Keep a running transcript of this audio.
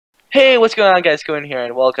Hey, what's going on, guys? Koa here,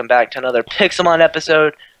 and welcome back to another Pixelmon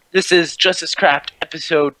episode. This is Justiscraft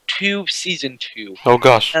episode 2, season 2. Oh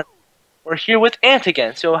gosh. And we're here with Ant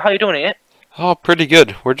again. So, how you doing, Ant? Oh, pretty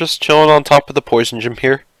good. We're just chilling on top of the poison gym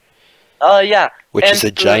here. Yeah. Which and is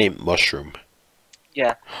a giant mushroom.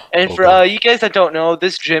 Yeah. And Oh, for you guys that don't know,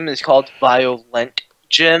 this gym is called Violent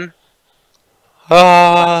Gym.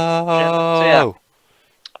 Oh.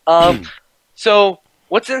 So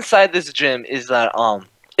what's inside this gym is that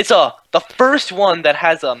it's the first one that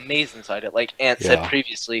has a maze inside it, like Ant said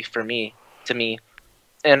previously to me.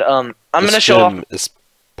 And I'm gonna show off. This gym is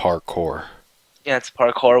parkour. Yeah, it's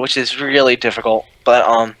parkour, which is really difficult.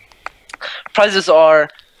 But prizes are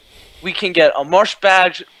we can get a marsh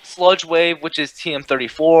badge, sludge wave, which is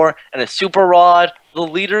TM34, and a super rod. The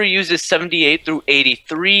leader uses 78 through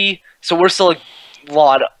 83, so we're still a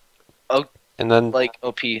lot of like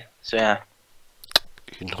OP. So yeah.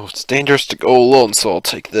 You know, it's dangerous to go alone, so I'll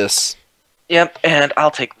take this. Yep, and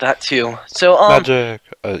I'll take that too. So Magic.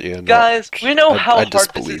 Yeah, no, guys, we know how hard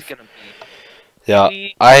disbelieve. this is gonna be. Yeah,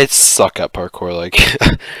 I suck at parkour. Like,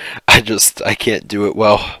 I can't do it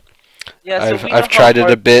well. Yeah, so I've tried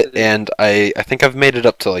it a bit, and I think I've made it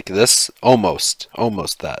up to like this, almost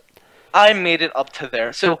that. I made it up to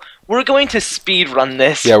there. So we're going to speed run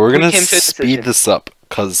this. Yeah, we're gonna speed this up.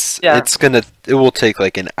 Cause it will take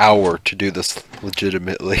like an hour to do this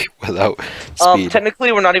legitimately without speed.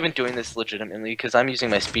 Technically, we're not even doing this legitimately because I'm using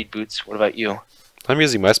my speed boots. What about you? I'm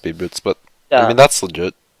using my speed boots, but yeah. I mean that's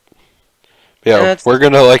legit. Yeah, we're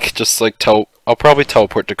gonna like just like I'll probably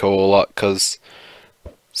teleport to Koa a lot, cause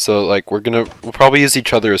we'll probably use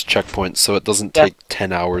each other as checkpoints, so it doesn't take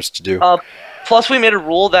 10 hours to do. Plus, we made a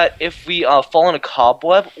rule that if we fall in a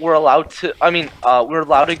cobweb, we're allowed to. We're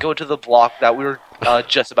allowed to go to the block that we were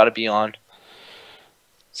just about to be on.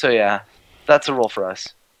 So yeah, that's a rule for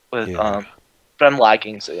us. But I'm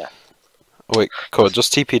lagging, so yeah. Oh, wait, Koa,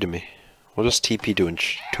 just TP to me. We'll just TP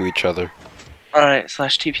to each other. All right,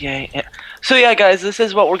 /TPA. Yeah. So yeah, guys, this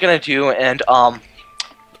is what we're gonna do, and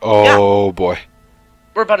Oh boy.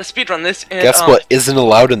 We're about to speedrun this. And, guess what isn't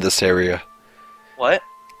allowed in this area? What?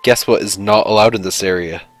 Guess what is not allowed in this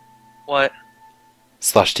area? What?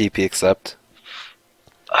 /TP accept.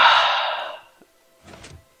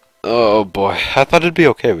 Oh boy, I thought it'd be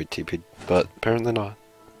okay with TP, but apparently not.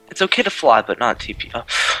 It's okay to fly, but not TP.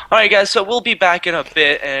 Alright guys, so we'll be back in a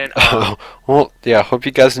bit, and well, yeah, hope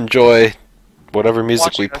you guys enjoy whatever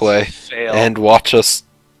music we play, and watch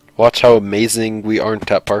how amazing we aren't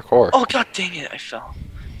at parkour. Oh god dang it, I fell.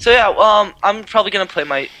 So yeah, I'm probably gonna play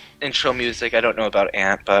my intro music. I don't know about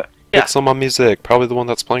Ant, but yeah. Pixelmon music, probably the one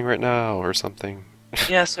that's playing right now, or something.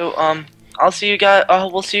 Yeah, so I'll see you guys.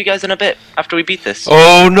 We'll see you guys in a bit after we beat this.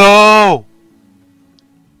 Oh no!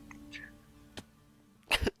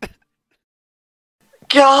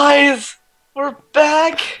 Guys, we're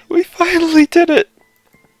back. We finally did it.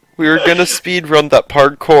 We were gonna speedrun that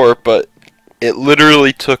parkour, but it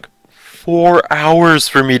literally took 4 hours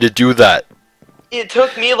for me to do that. It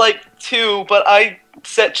took me like 2, but I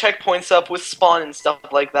set checkpoints up with spawn and stuff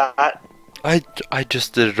like that. I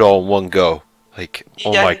just did it all in one go. Like,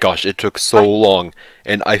 oh my gosh, it took so long,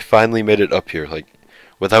 and I finally made it up here, like,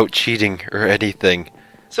 without cheating or anything.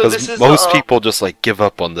 Because most people just like give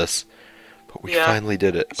up on this, but we finally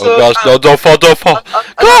did it. So, oh gosh, no, don't fall, don't fall!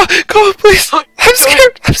 Go, please! I'm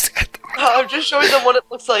scared, I'm scared! I'm just showing them what it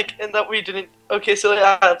looks like, and that we didn't. Okay, so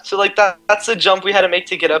yeah, so like that's the jump we had to make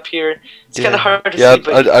to get up here. It's kind of hard to see.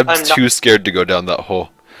 But I'm too scared to go down that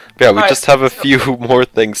hole. But yeah, we just have a few more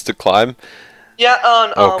things to climb. Yeah,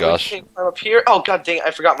 oh gosh. We can climb up here. Oh god dang, I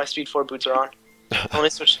forgot my speed 4 boots are on. Let me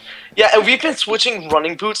switch. Yeah, and we've been switching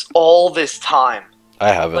running boots all this time.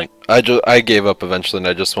 I haven't. I gave up eventually, and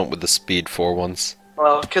I just went with the speed 4 ones.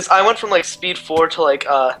 Well, because I went from like speed 4 to like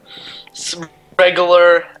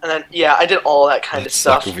regular, and then yeah, I did all that kind of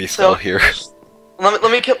stuff. We fell here. Let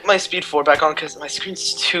me get my speed 4 back on because my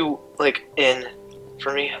screen's too like in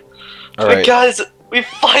for me. But guys, we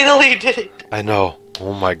finally did it. I know.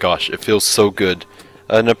 Oh my gosh, it feels so good.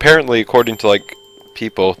 And apparently, according to like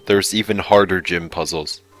people, there's even harder gym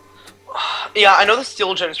puzzles. Yeah, I know the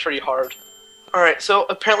steel gym's pretty hard. All right, so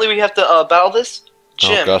apparently we have to battle this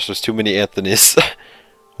gym. Oh gosh, there's too many Anthonys.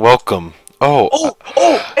 Welcome. Oh,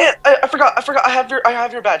 and I forgot. I have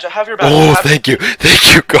your badge. Oh, thank you,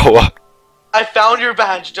 Koa. I found your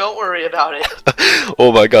badge. Don't worry about it.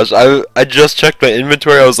 Oh my gosh, I just checked my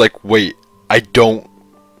inventory. I was like, wait, I don't.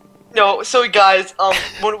 No, so guys,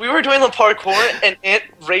 when we were doing the parkour and Ant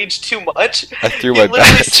raged too much, I threw my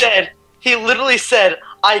badge. He literally said,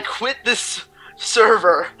 "I quit this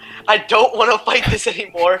server. I don't want to fight this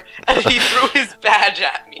anymore," and he threw his badge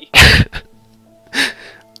at me.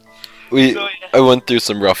 I went through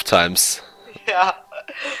some rough times. Yeah.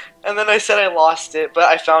 And then I said I lost it, but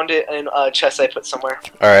I found it in a chest I put somewhere.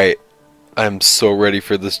 Alright. I'm so ready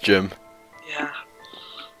for this gym. Yeah.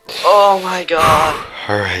 Oh my god.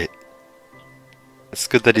 Alright. It's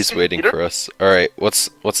good that he's waiting for us. Alright, what's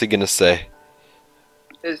he gonna say?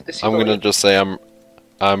 I'm gonna just say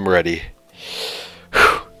I'm ready.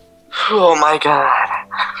 Oh my god.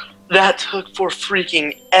 That took for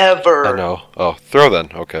freaking ever. I know. Oh, throw then.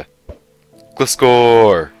 Okay.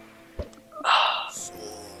 Gliscor.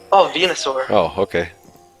 Oh, Venusaur. Oh, okay.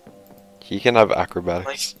 He can have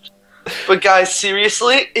acrobatics. But guys,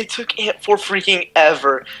 seriously, it took Ant for freaking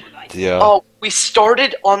ever. Yeah. Oh, we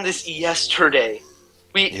started on this yesterday.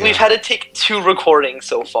 We've had to take 2 recordings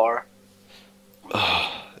so far.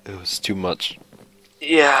 It was too much.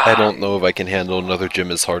 Yeah. I don't know if I can handle another gym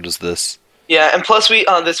as hard as this. Yeah, and plus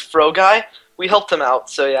this Fro guy, we helped him out,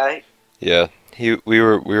 so yeah. Yeah. We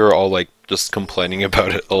were all like just complaining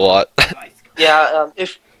about it a lot. Yeah,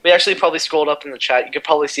 if we actually probably scrolled up in the chat, you could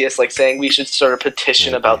probably see us like saying we should start a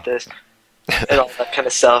petition about this and all that kind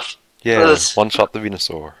of stuff. Yeah, one-shot the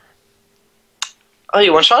Venusaur. Oh,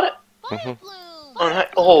 you one-shot it?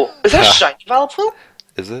 Oh, is that a shiny Vileplume?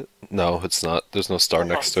 Is it? No, it's not. There's no star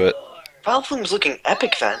next to it. Vileplume's looking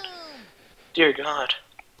epic then. Dear God.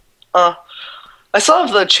 I saw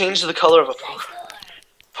the change the color of a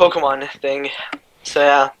Pokemon thing. So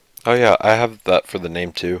yeah. Oh yeah, I have that for the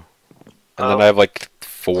name too. And then I have like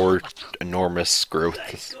 4 enormous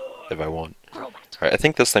growths if I want. Alright, I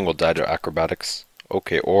think this thing will die to acrobatics.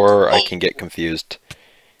 Okay, or I can get confused.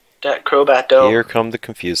 That Crobat though. Here come the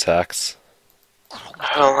confuse hacks.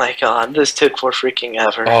 Oh my god, this took for freaking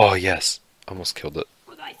ever. Oh yes, almost killed it.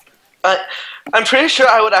 I'm pretty sure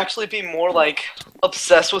I would actually be more like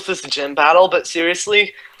obsessed with this gym battle, but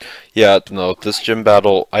seriously. Yeah, no, this gym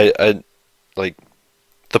battle, I like,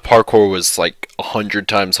 the parkour was like 100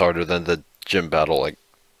 times harder than the gym battle, like.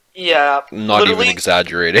 Yeah. Not even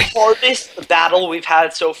exaggerating. Hardest battle we've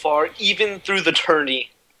had so far, even through the tourney,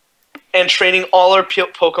 and training all our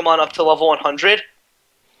Pokemon up to level 100.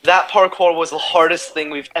 That parkour was the hardest thing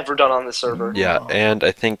we've ever done on the server. Yeah, and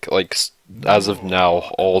I think like as of now,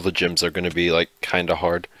 all the gyms are gonna be like kind of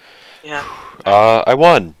hard. Yeah. I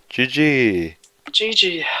won. GG.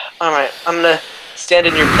 GG. All right, I'm gonna stand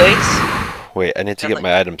in your place. Wait, I need to get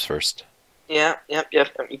my items first. Yeah. Yep.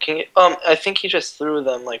 You can get. I think he just threw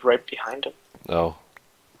them like right behind him. Oh.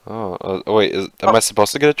 Oh. Wait. Am I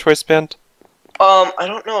supposed to get a choice band? I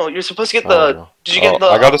don't know. You're supposed to get the. Did you get the?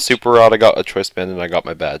 I got a super rod. I got a choice band, and I got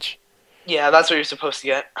my badge. Yeah, that's what you're supposed to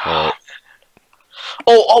get. Alright.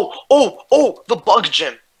 Oh! The bug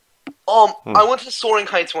gym. I went to Soaring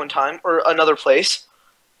Heights one time, or another place,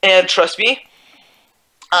 and trust me,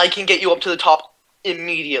 I can get you up to the top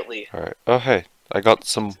immediately. Alright. Oh hey, I got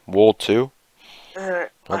some wool too.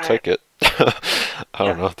 I'll take it. I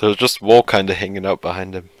don't know. There's just wool kind of hanging out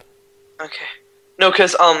behind him. Okay. No,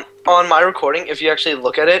 because on my recording, if you actually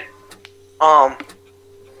look at it, I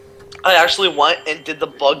actually went and did the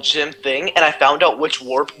bug gym thing, and I found out which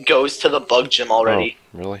warp goes to the bug gym already.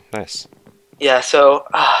 Oh, really? Nice. Yeah, so,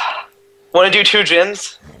 want to do 2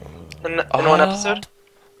 gyms in one episode?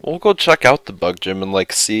 We'll go check out the bug gym and,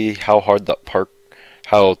 like, see how hard that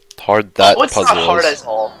puzzle is. It's not hard as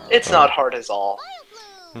all. It's not hard as all.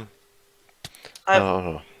 I don't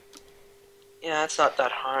know. Yeah, it's not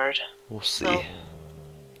that hard. We'll see. No.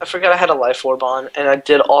 I forgot I had a life orb on, and I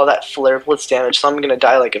did all that flare blitz damage, so I'm gonna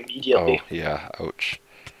die like immediately. Oh, yeah, ouch.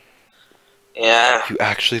 Yeah. You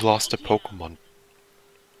actually lost a Pokemon.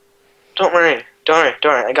 Don't worry,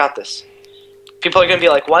 I got this. People are gonna be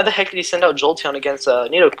like, why the heck did he send out Jolteon against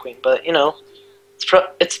Nidoqueen? But, you know,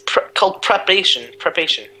 it's called preparation.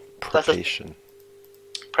 Preparation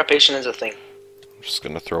is a thing. I'm just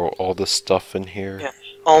gonna throw all this stuff in here. Yeah.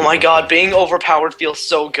 Oh my god, being overpowered feels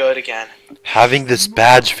so good again. Having this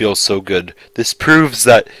badge feels so good. This proves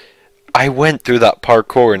that I went through that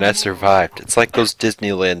parkour and I survived. It's like those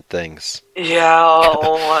Disneyland things. Yeah,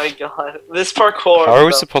 oh my god. This parkour... How are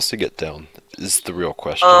we supposed to get down, is the real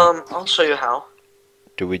question. I'll show you how.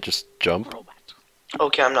 Do we just jump?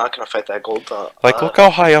 Okay, I'm not gonna fight that gold. Like, look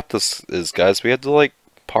how high up this is, guys. We had to, like,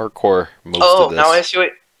 parkour most of this. Oh, now I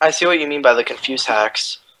see what you mean by the confuse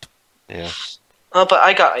hacks. Yeah. Oh, but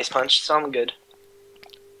I got Ice Punch, so I'm good.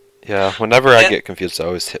 Yeah, whenever I get confused, I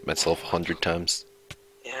always hit myself 100 times.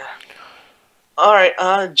 Yeah. Alright,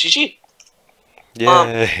 GG.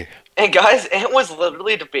 Yay. And guys, Ant was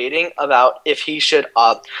literally debating about if he should,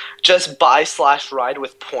 just buy/ride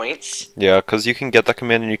with points. Yeah, because you can get that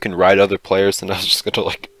command and you can ride other players, and I was just gonna,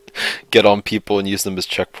 like, get on people and use them as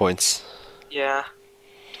checkpoints. Yeah.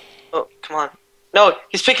 Oh, come on. No,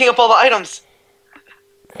 he's picking up all the items.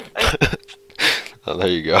 Oh, there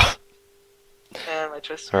you go. And my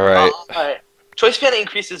choice. Alright. Alright. Choice pan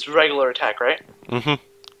increases regular attack, right? Mm-hmm.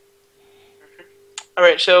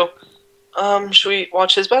 Alright, so, should we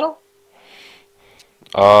watch his battle?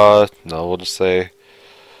 No, we'll just say,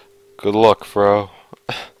 good luck, bro.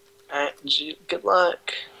 Alright, good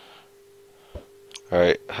luck.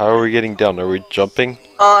 Alright, how are we getting down? Are we jumping?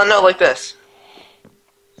 No, like this.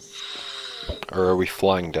 Or are we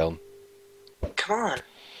flying down? Come on.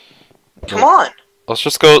 Come on!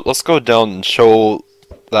 Let's go down and show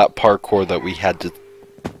that parkour that we had to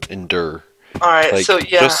endure. Alright, like, so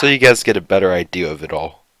yeah. Just so you guys get a better idea of it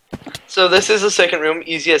all. So this is the second room,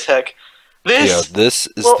 easy as heck. This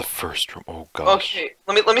is the first room. Oh gosh. Okay,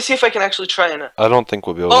 let me see if I can actually try and. I don't think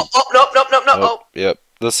we'll be able to. No. Yep.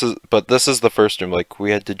 This is the first room. Like,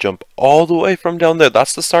 we had to jump all the way from down there.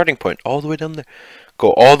 That's the starting point. All the way down there.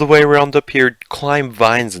 Go all the way around up here, climb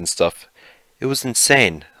vines and stuff. It was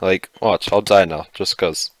insane. Like, watch, I'll die now, just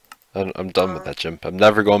cause. I'm done with that gym. I'm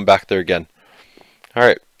never going back there again.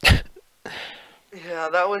 Alright. Yeah,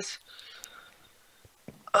 that was...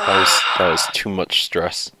 that was too much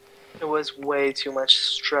stress. It was way too much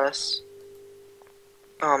stress.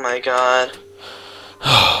 Oh my god.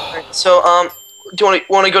 Right, so, do you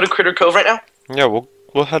want to go to Critter Cove right now? Yeah,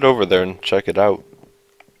 we'll head over there and check it out.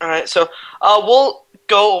 Alright, so, we'll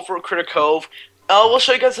go over Critter Cove. We'll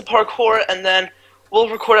show you guys the parkour, and then we'll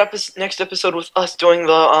record next episode with us doing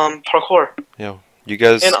the parkour. Yeah, you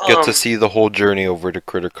guys get to see the whole journey over to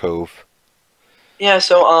Critter Cove. Yeah,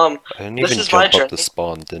 so I didn't even jump up the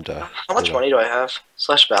spawn, didn't I? How much money do I have?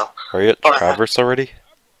 /bal. Are you at Traverse already?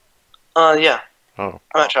 Yeah. Oh.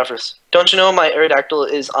 I'm at Traverse. Don't you know my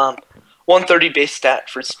Aerodactyl is 130 base stat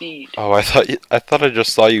for speed? Oh, I thought I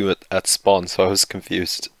just saw you at spawn, so I was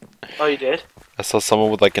confused. Oh, you did? I saw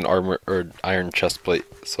someone with like an armor or iron chest plate,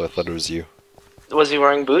 so I thought it was you. Was he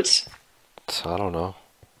wearing boots? I don't know.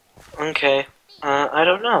 Okay. I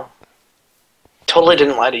don't know. Totally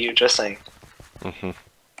didn't lie to you, just saying.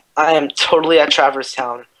 I am totally at Traverse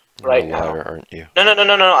Town right now. Liar, aren't you?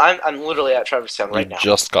 No. I'm literally at Traverse Town right now. You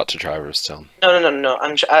just got to Traverse Town. No.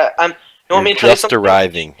 I'm. You want me to tell you something? Just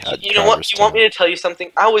arriving at You know what? You want me to tell you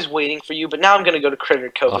something? I was waiting for you, but now I'm gonna go to Critter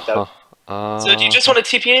Cove without. So do you just want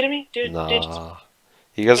to TPA to me, dude? Nah.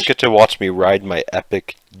 You guys get to watch me ride my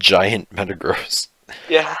epic giant Metagross.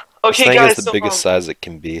 Yeah. Okay, this thing guys. is the biggest size it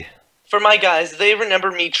can be. For my guys, they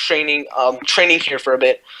remember me training here for a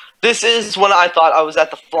bit. This is when I thought I was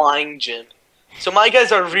at the flying gym. So my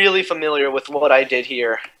guys are really familiar with what I did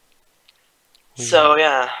here. So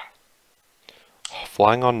yeah.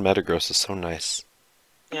 Flying on Metagross is so nice.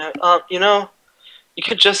 Yeah. You know, you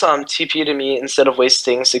could just TP to me instead of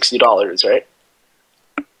wasting $60, right?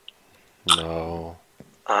 No.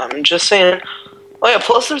 I'm just saying. Oh yeah.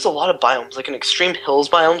 Plus, there's a lot of biomes, like an extreme hills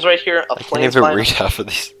biomes right here. I can't even read half of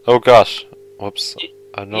these. Oh gosh. Whoops.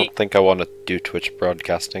 I don't think I want to do Twitch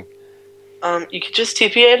broadcasting. You could just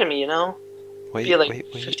TPA to me, you know? Wait, be like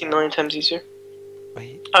 50 million times easier.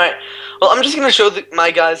 Wait. Alright, well, I'm just gonna show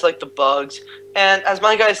my guys, like, the bugs. And as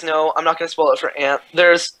my guys know, I'm not gonna spoil it for Ant.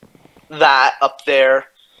 There's that up there.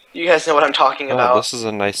 You guys know what I'm talking about. This is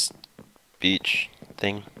a nice beach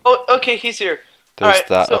thing. Oh, okay, he's here. There's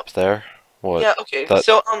that up there. What? Yeah, okay.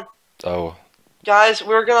 So, oh. Guys,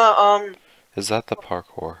 we're gonna, Is that the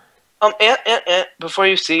parkour? Ant, before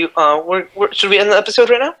you see, should we end the episode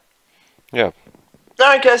right now? Yeah.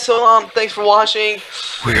 Alright guys, so thanks for watching.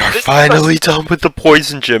 We are finally done with the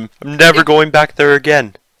poison gym. I'm never going back there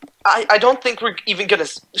again. I don't think we're even gonna...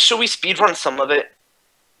 Should we speedrun some of it?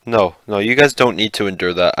 No, you guys don't need to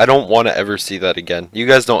endure that. I don't want to ever see that again. You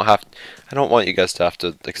guys don't have... I don't want you guys to have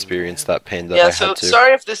to experience that pain that I had to. Yeah, so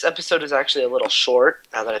sorry if this episode is actually a little short,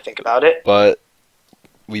 now that I think about it. But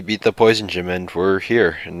we beat the poison gym and we're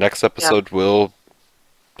here. And next episode we'll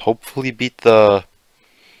hopefully beat the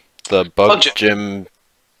bug gym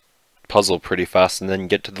puzzle pretty fast and then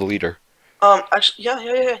get to the leader. Actually,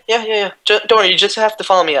 yeah. Don't worry, you just have to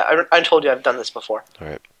follow me. I told you I've done this before.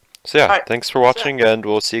 Alright. So yeah, thanks for watching and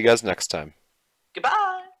we'll see you guys next time.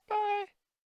 Goodbye!